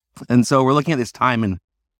And so we're looking at this time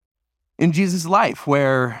in Jesus' life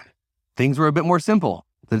where things were a bit more simple.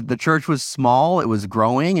 The church was small, it was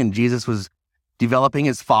growing, and Jesus was developing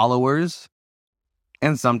his followers.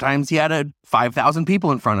 And sometimes he had 5,000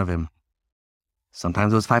 people in front of him.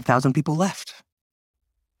 Sometimes those 5,000 people left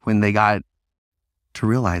when they got to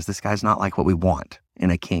realize this guy's not like what we want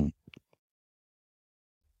in a king.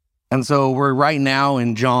 And so we're right now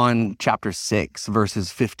in John chapter 6, verses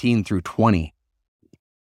 15 through 20.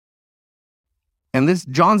 And this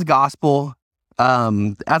John's gospel,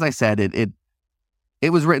 as I said, it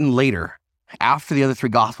was written later, after the other three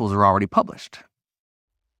gospels were already published.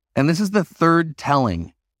 And this is the third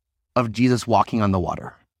telling of Jesus walking on the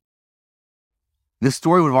water. This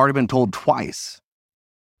story would have already been told twice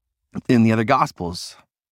in the other gospels.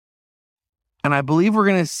 And I believe we're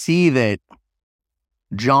going to see that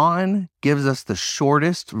John gives us the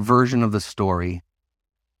shortest version of the story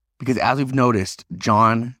because, as we've noticed,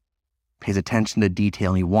 John pays attention to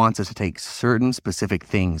detail and he wants us to take certain specific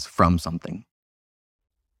things from something.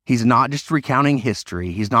 He's not just recounting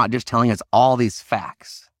history. He's not just telling us all these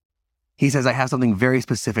facts. He says, I have something very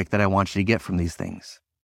specific that I want you to get from these things.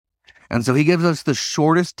 And so he gives us the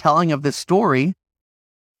shortest telling of this story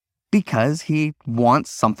because he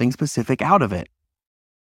wants something specific out of it.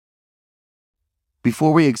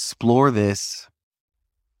 Before we explore this,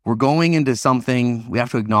 we're going into something we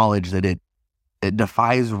have to acknowledge that it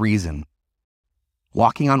defies reason.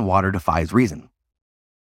 Walking on water defies reason.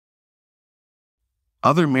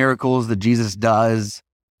 Other miracles that Jesus does,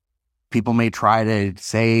 people may try to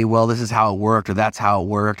say, well, this is how it worked or that's how it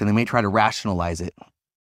worked, and they may try to rationalize it.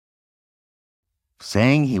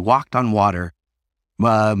 Saying he walked on water,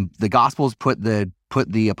 the Gospels put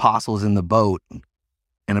the apostles in the boat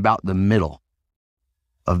in about the middle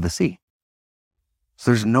of the sea.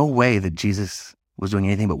 So there's no way that Jesus was doing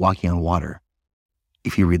anything but walking on water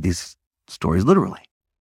if you read these stories literally.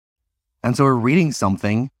 And so we're reading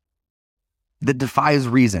something that defies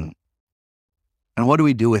reason. And what do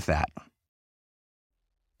we do with that?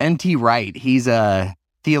 N.T. Wright, he's a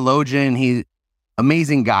theologian, he's an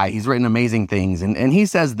amazing guy, he's written amazing things, and he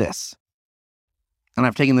says this, and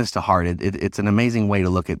I've taken this to heart, it's an amazing way to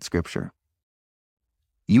look at Scripture.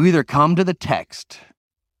 You either come to the text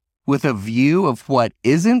with a view of what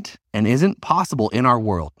isn't and isn't possible in our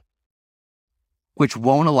world, which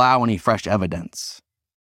won't allow any fresh evidence.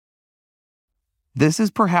 This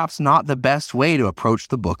is perhaps not the best way to approach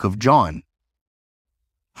the book of John,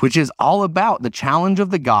 which is all about the challenge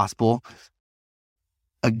of the gospel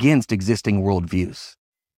against existing worldviews.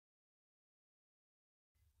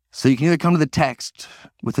 So you can either come to the text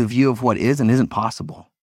with a view of what is and isn't possible,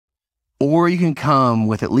 or you can come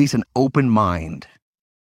with at least an open mind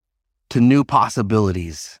to new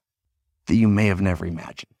possibilities that you may have never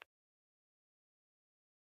imagined.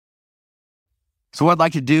 So what I'd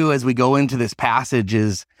like to do as we go into this passage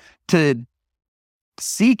is to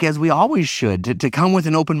seek, as we always should, to come with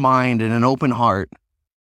an open mind and an open heart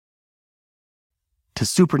to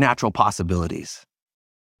supernatural possibilities.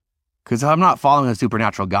 Because if I'm not following a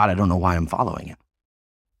supernatural God, I don't know why I'm following him.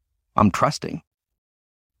 I'm trusting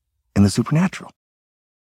in the supernatural.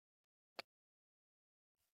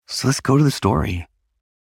 So let's go to the story.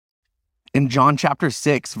 In John chapter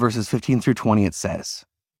 6, verses 15 through 20, it says,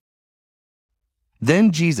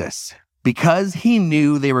 Then Jesus, because he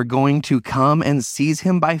knew they were going to come and seize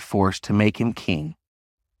him by force to make him king,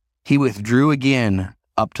 he withdrew again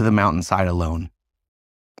up to the mountainside alone.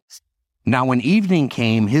 Now when evening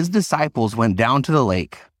came, his disciples went down to the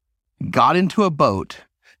lake, got into a boat,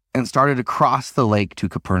 and started to cross the lake to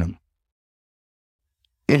Capernaum.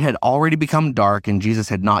 It had already become dark, and Jesus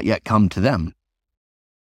had not yet come to them.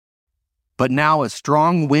 But now a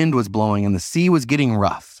strong wind was blowing, and the sea was getting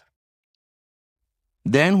rough.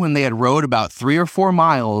 Then when they had rowed about 3 or 4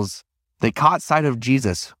 miles, they caught sight of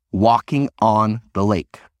Jesus walking on the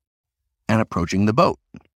lake and approaching the boat.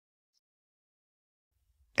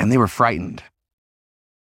 And they were frightened.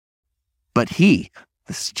 But he,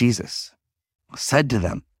 this is Jesus, said to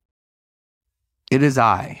them, It is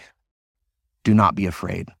I. Do not be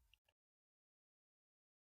afraid.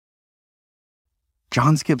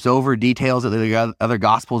 John skips over details that the other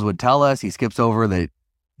Gospels would tell us. He skips over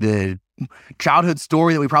the childhood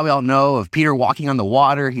story that we probably all know of Peter walking on the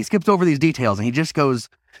water. He skips over these details and he just goes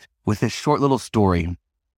with this short little story.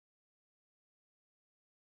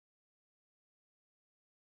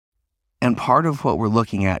 And part of what we're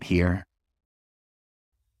looking at here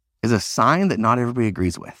is a sign that not everybody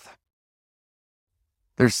agrees with.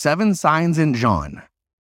 There's 7 signs in John,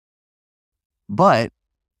 but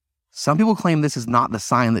some people claim this is not the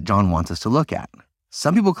sign that John wants us to look at.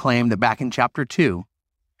 Some people claim that back in chapter 2,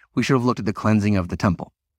 we should have looked at the cleansing of the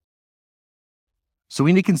temple. So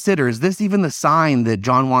we need to consider, is this even the sign that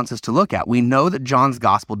John wants us to look at? We know that John's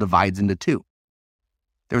gospel divides into two.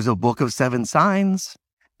 There's a book of 7 signs,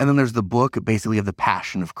 and then there's the book basically of the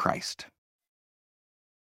passion of Christ.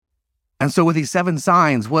 And so with these 7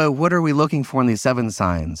 signs, what are we looking for in these 7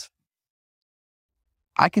 signs?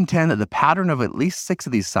 I contend that the pattern of at least 6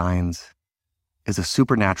 of these signs is a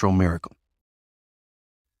supernatural miracle.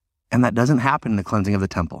 And that doesn't happen in the cleansing of the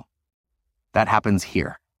temple. That happens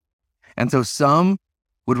here. And so some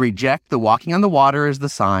would reject the walking on the water as the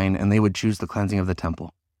sign, and they would choose the cleansing of the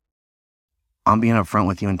temple. I'm being upfront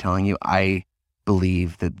with you and telling you, I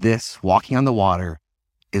believe that this walking on the water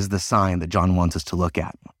is the sign that John wants us to look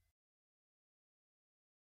at.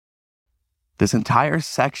 This entire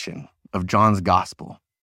section of John's gospel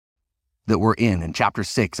that we're in chapter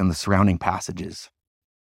 6 and the surrounding passages,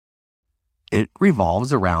 it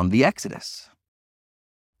revolves around the Exodus.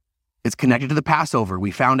 It's connected to the Passover.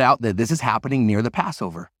 We found out that this is happening near the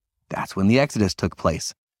Passover. That's when the Exodus took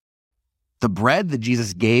place. The bread that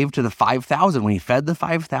Jesus gave to the 5,000, when he fed the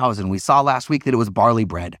 5,000, we saw last week that it was barley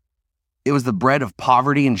bread. It was the bread of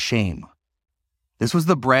poverty and shame. This was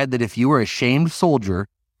the bread that if you were a shamed soldier,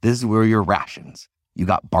 this were your rations. You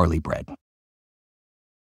got barley bread.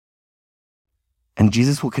 And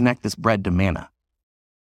Jesus will connect this bread to manna.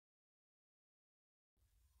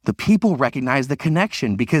 The people recognize the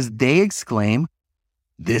connection because they exclaim,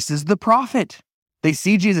 "This is the prophet." They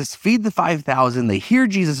see Jesus feed the 5,000, they hear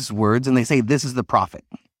Jesus' words, and they say, "This is the prophet."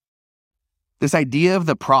 This idea of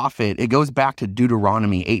the prophet, it goes back to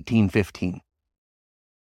Deuteronomy 18:15.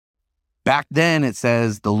 Back then it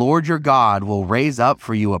says, "The Lord your God will raise up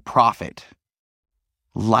for you a prophet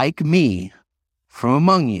like me from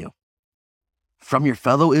among you, from your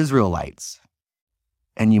fellow Israelites,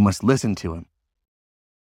 and you must listen to him."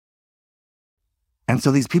 And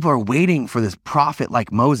so these people are waiting for this prophet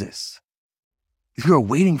like Moses. These people are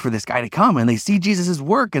waiting for this guy to come, and they see Jesus'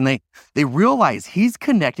 work, and they realize he's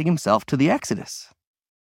connecting himself to the Exodus.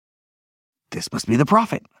 This must be the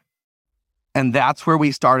prophet. And that's where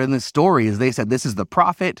we start in this story, is they said, this is the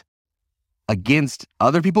prophet against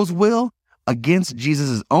other people's will, against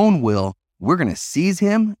Jesus' own will. We're going to seize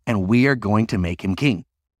him, and we are going to make him king.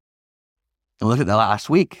 And look at that last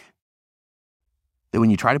week. That when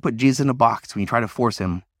you try to put Jesus in a box, when you try to force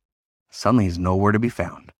him, suddenly he's nowhere to be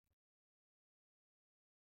found.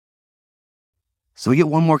 So we get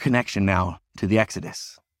one more connection now to the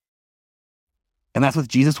Exodus. And that's with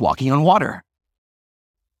Jesus walking on water.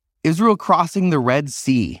 Israel crossing the Red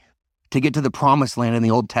Sea to get to the promised land in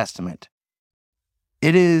the Old Testament.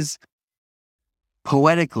 It is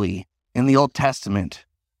poetically in the Old Testament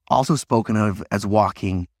also spoken of as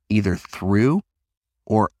walking either through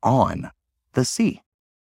or on the sea.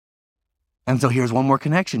 And so here's one more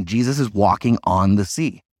connection. Jesus is walking on the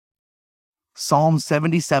sea. Psalm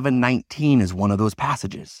 77:19 is one of those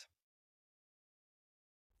passages.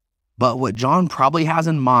 But what John probably has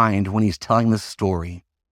in mind when he's telling this story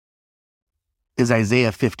is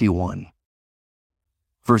Isaiah 51,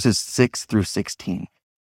 verses 6 through 16.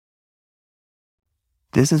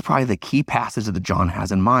 This is probably the key passage that John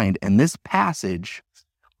has in mind, and this passage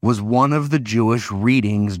was one of the Jewish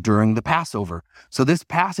readings during the Passover. So this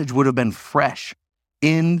passage would have been fresh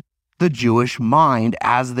in the Jewish mind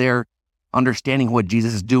as they're understanding what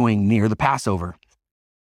Jesus is doing near the Passover.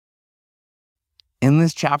 In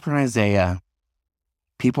this chapter in Isaiah,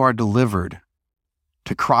 people are delivered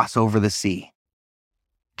to cross over the sea,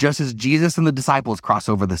 just as Jesus and the disciples cross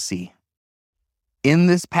over the sea. In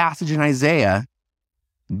this passage in Isaiah,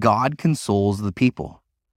 God consoles the people,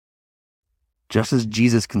 just as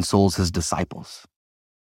Jesus consoles his disciples.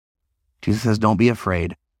 Jesus says, "Don't be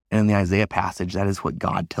afraid." And in the Isaiah passage, that is what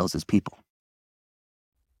God tells his people.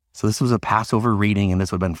 So this was a Passover reading, and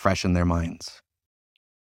this would have been fresh in their minds.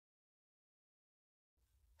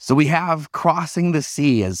 So we have crossing the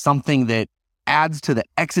sea as something that adds to the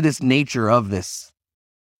Exodus nature of this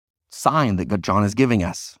sign that John is giving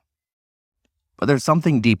us. But there's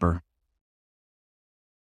something deeper.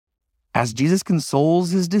 As Jesus consoles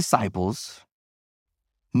his disciples,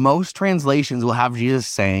 most translations will have Jesus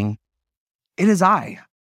saying, "It is I.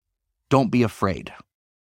 Don't be afraid."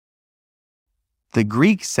 The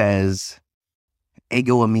Greek says,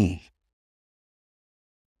 "Ego eimi."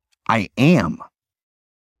 I am.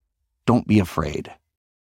 Don't be afraid.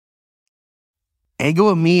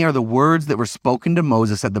 Ego eimi are the words that were spoken to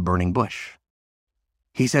Moses at the burning bush.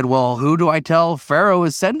 He said, "Well, who do I tell Pharaoh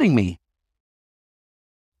is sending me?"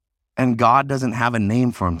 And God doesn't have a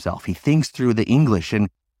name for himself. He thinks through the English, and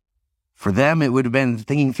for them, it would have been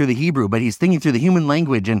thinking through the Hebrew, but he's thinking through the human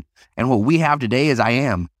language, and what we have today is I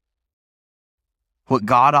am. What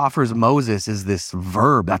God offers Moses is this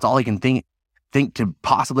verb. That's all he can think to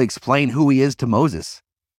possibly explain who he is to Moses.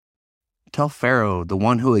 Tell Pharaoh, the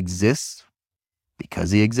one who exists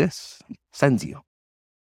because he exists, sends you.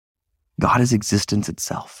 God is existence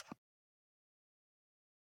itself.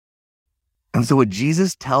 And so what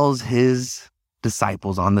Jesus tells his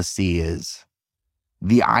disciples on the sea is,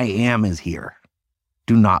 the I am is here.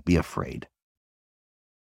 Do not be afraid.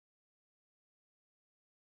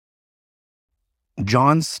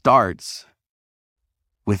 John starts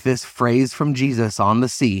with this phrase from Jesus on the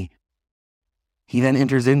sea. He then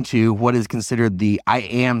enters into what is considered the I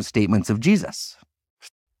am statements of Jesus.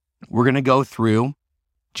 We're going to go through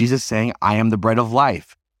Jesus saying, I am the bread of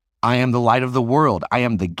life. I am the light of the world. I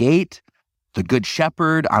am the gate, the good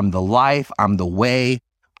shepherd. I'm the life. I'm the way.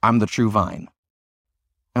 I'm the true vine.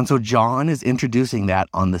 And so John is introducing that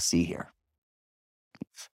on the sea here.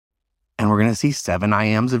 And we're going to see 7 I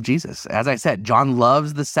ams of Jesus. As I said, John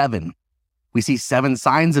loves the 7. We see 7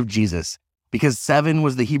 signs of Jesus because 7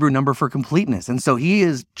 was the Hebrew number for completeness. And so he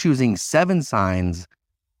is choosing 7 signs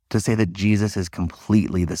to say that Jesus is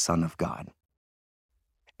completely the Son of God.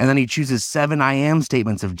 And then he chooses 7 I am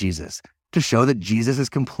statements of Jesus to show that Jesus is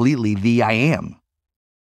completely the I am.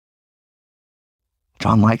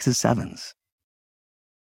 John likes his 7s.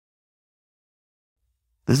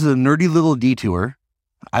 This is a nerdy little detour.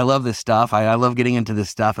 I love this stuff. I love getting into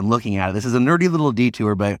this stuff and looking at it. This is a nerdy little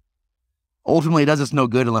detour, but ultimately it does us no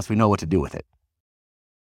good unless we know what to do with it.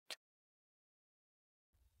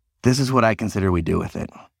 This is what I consider we do with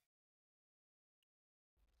it.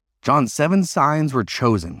 John's 7 signs were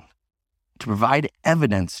chosen to provide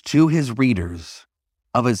evidence to his readers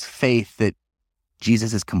of his faith that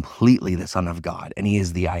Jesus is completely the Son of God and he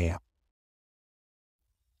is the I am.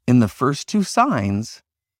 In the first 2 signs,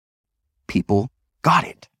 people got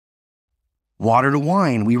it. Water to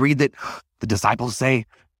wine. We read that the disciples say,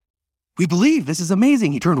 we believe, this is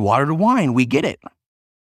amazing. He turned water to wine. We get it.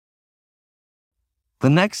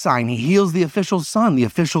 The next sign, he heals the official's son. The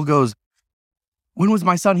official goes, when was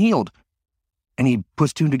my son healed? And he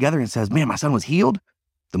puts 2 together and says, man, my son was healed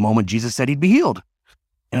the moment Jesus said he'd be healed.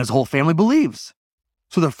 And his whole family believes.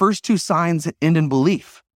 So the first 2 signs end in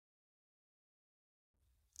belief.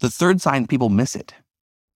 The third sign, people miss it.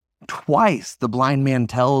 Twice the blind man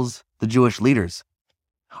tells the Jewish leaders,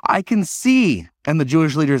 I can see. And the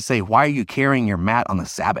Jewish leaders say, why are you carrying your mat on the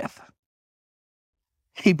Sabbath?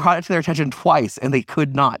 He brought it to their attention twice and they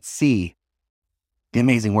could not see the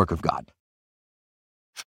amazing work of God.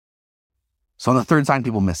 So on the third sign,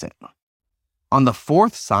 people miss it. On the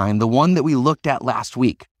fourth sign, the one that we looked at last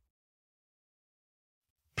week,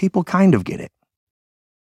 people kind of get it.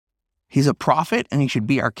 He's a prophet and he should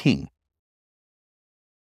be our king.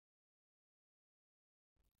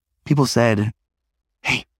 People said,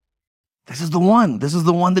 hey, this is the one. This is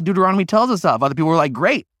the one that Deuteronomy tells us of. Other people were like,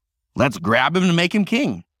 great, let's grab him and make him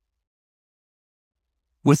king.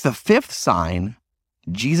 With the fifth sign,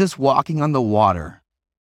 Jesus walking on the water,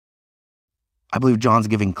 I believe John's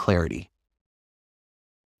giving clarity.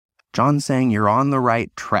 John's saying you're on the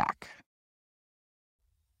right track.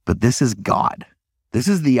 But this is God. This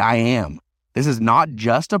is the I am. This is not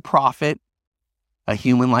just a prophet, a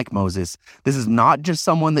human like Moses. This is not just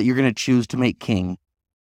someone that you're going to choose to make king.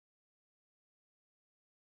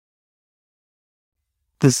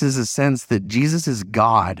 This is a sense that Jesus is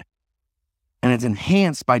God, and it's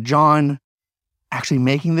enhanced by John actually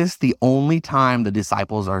making this the only time the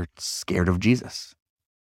disciples are scared of Jesus.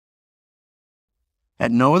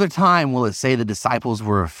 At no other time will it say the disciples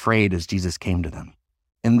were afraid as Jesus came to them.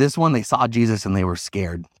 In this one, they saw Jesus and they were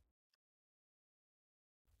scared.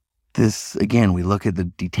 This, again, we look at the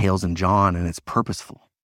details in John and it's purposeful.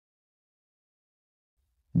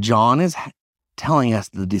 John is telling us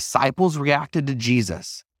the disciples reacted to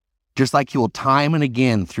Jesus, just like you will time and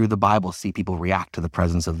again through the Bible see people react to the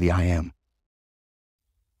presence of the I am.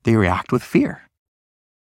 They react with fear.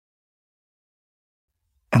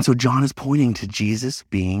 And so John is pointing to Jesus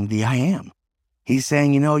being the I am. He's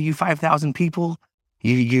saying, you 5,000 people,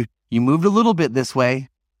 you moved a little bit this way.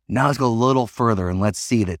 Now let's go a little further and let's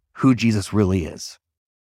see that who Jesus really is.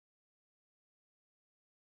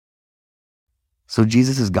 So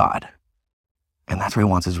Jesus is God, and that's where he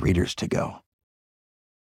wants his readers to go.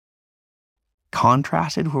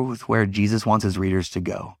 Contrasted with where Jesus wants his readers to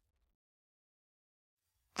go,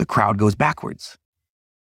 the crowd goes backwards.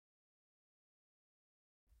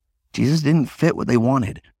 Jesus didn't fit what they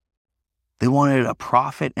wanted. They wanted a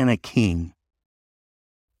prophet and a king,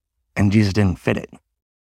 and Jesus didn't fit it.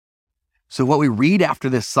 So what we read after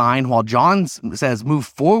this sign, while John says, move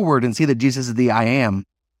forward and see that Jesus is the I am,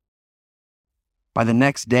 by the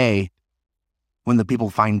next day, When the people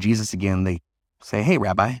find Jesus again, they say, "Hey,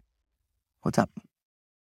 Rabbi, what's up?"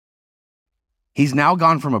 He's now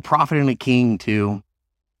gone from a prophet and a king to,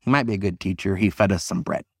 he might be a good teacher. He fed us some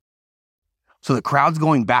bread. So the crowd's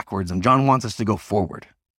going backwards, and John wants us to go forward.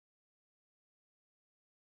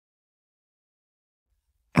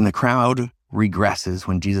 And the crowd regresses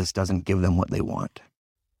when Jesus doesn't give them what they want.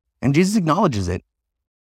 And Jesus acknowledges it.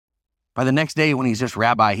 By the next day, when he's just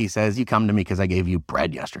rabbi, he says, "You come to me because I gave you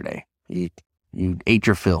bread yesterday. You ate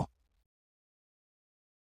your fill."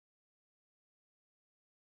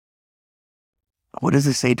 What does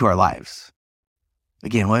this say to our lives?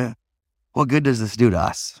 Again, what good does this do to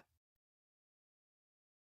us?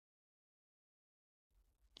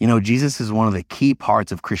 You know, Jesus is one of the key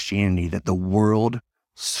parts of Christianity that the world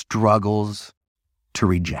struggles to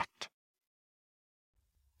reject.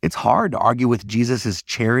 It's hard to argue with Jesus'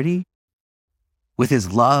 charity, with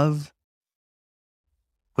his love,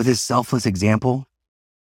 with his selfless example.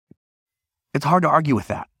 It's hard to argue with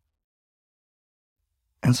that.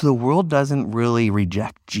 And so the world doesn't really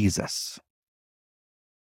reject Jesus.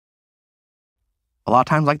 A lot of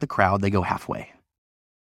times, like the crowd, they go halfway.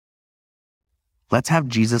 Let's have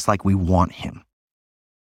Jesus like we want him.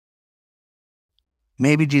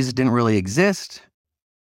 Maybe Jesus didn't really exist,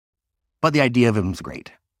 but the idea of him is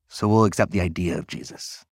great. So we'll accept the idea of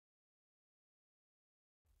Jesus.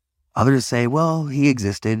 Others say, well, he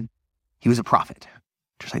existed. He was a prophet.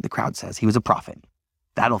 Just like the crowd says, he was a prophet.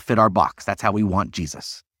 That'll fit our box. That's how we want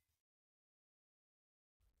Jesus.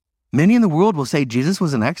 Many in the world will say Jesus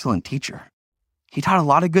was an excellent teacher. He taught a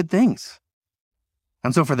lot of good things.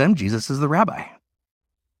 And so for them, Jesus is the rabbi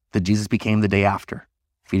that Jesus became the day after,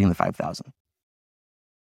 feeding the 5,000.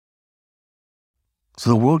 So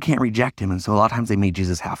the world can't reject him, and so a lot of times they meet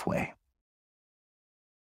Jesus halfway.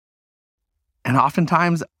 And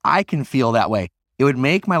oftentimes I can feel that way. It would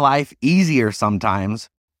make my life easier sometimes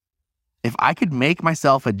if I could make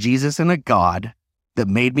myself a Jesus and a God that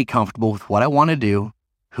made me comfortable with what I want to do,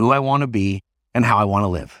 who I want to be, and how I want to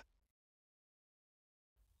live.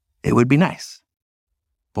 It would be nice.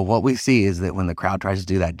 But what we see is that when the crowd tries to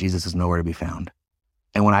do that, Jesus is nowhere to be found.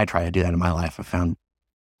 And when I try to do that in my life, I found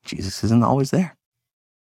Jesus isn't always there.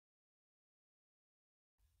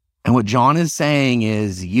 And what John is saying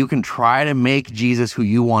is you can try to make Jesus who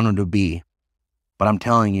you want him to be, but I'm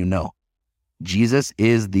telling you, no. Jesus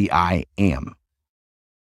is the I am.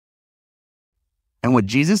 And what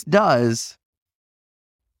Jesus does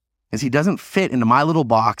is he doesn't fit into my little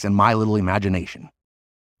box and my little imagination.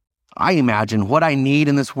 I imagine what I need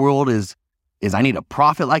in this world is I need a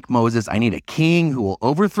prophet like Moses. I need a king who will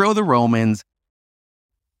overthrow the Romans.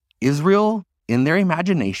 Israel, in their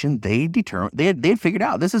imagination, they had figured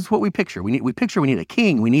out this is what we picture. We need a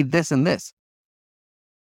king. We need this and this.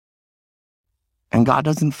 And God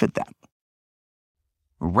doesn't fit that.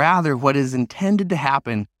 Rather, what is intended to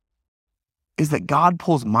happen is that God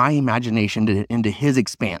pulls my imagination into his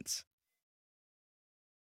expanse.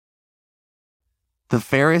 The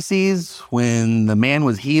Pharisees, when the man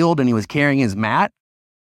was healed and he was carrying his mat,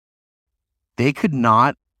 they could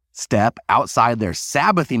not step outside their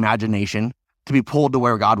Sabbath imagination to be pulled to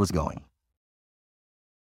where God was going.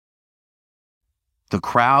 The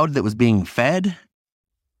crowd that was being fed,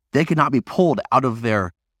 they could not be pulled out of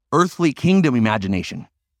their earthly kingdom imagination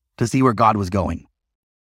to see where God was going.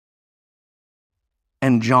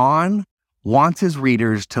 And John wants his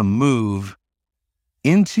readers to move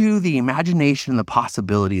into the imagination and the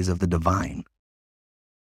possibilities of the divine.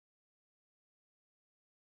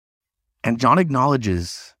 And John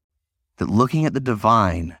acknowledges that looking at the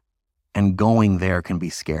divine and going there can be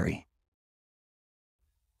scary.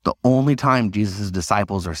 The only time Jesus'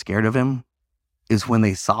 disciples are scared of him is when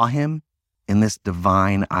they saw him in this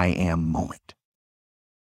divine I am moment.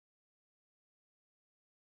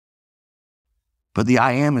 But the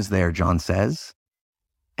I am is there, John says,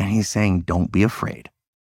 and he's saying, don't be afraid.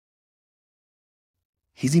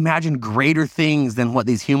 He's imagined greater things than what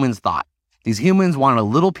these humans thought. These humans wanted a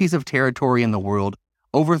little piece of territory in the world,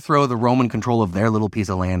 overthrow the Roman control of their little piece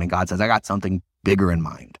of land, and God says, I got something bigger in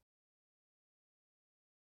mind.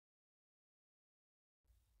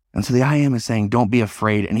 And so the I am is saying, don't be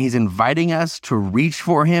afraid. And he's inviting us to reach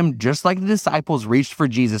for him just like the disciples reached for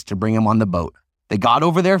Jesus to bring him on the boat. They got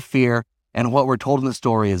over their fear. And what we're told in the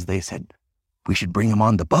story is they said, we should bring him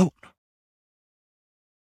on the boat.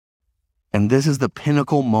 And this is the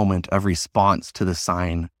pinnacle moment of response to the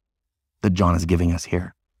sign that John is giving us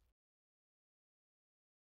here.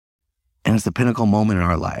 And it's the pinnacle moment in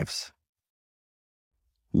our lives.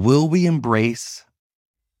 Will we embrace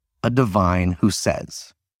a divine who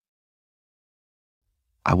says,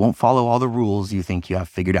 I won't follow all the rules you think you have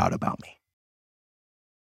figured out about me.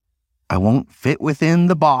 I won't fit within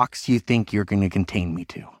the box you think you're going to contain me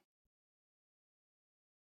to.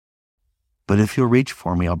 But if you'll reach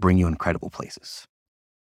for me, I'll bring you incredible places.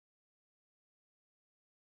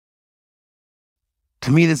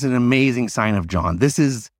 To me, this is an amazing sign of John. This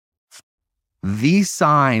is the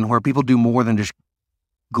sign where people do more than just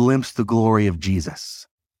glimpse the glory of Jesus.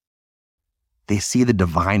 They see the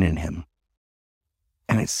divine in him.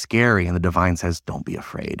 And it's scary, and the divine says, don't be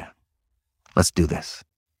afraid. Let's do this.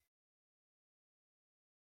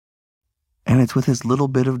 And it's with his little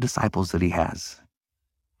bit of disciples that he has.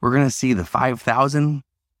 We're going to see the 5,000.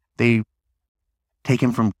 They take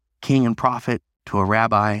him from king and prophet to a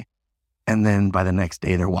rabbi. And then by the next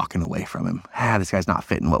day, they're walking away from him. This guy's not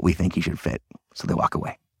fitting what we think he should fit. So they walk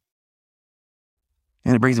away.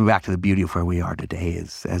 And it brings me back to the beauty of where we are today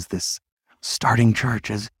as this starting church,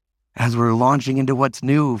 as we're launching into what's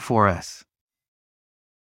new for us.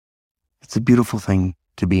 It's a beautiful thing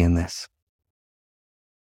to be in this.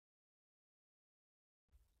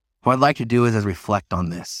 What I'd like to do is reflect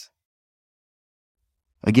on this.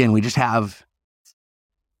 Again, we have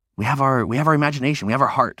our imagination, we have our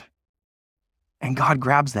heart. And God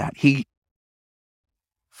grabs that.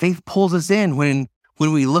 Faith pulls us in when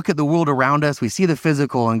we look at the world around us, we see the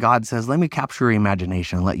physical, and God says, let me capture your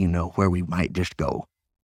imagination and let you know where we might just go.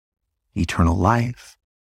 Eternal life,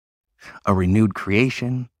 a renewed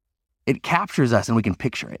creation. It captures us and we can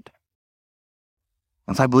picture it.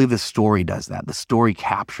 And so I believe this story does that. The story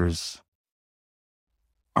captures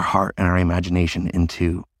our heart and our imagination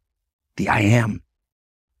into the I am.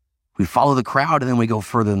 We follow the crowd and then we go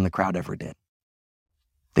further than the crowd ever did.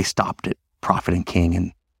 They stopped at prophet and king,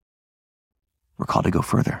 and we're called to go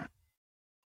further.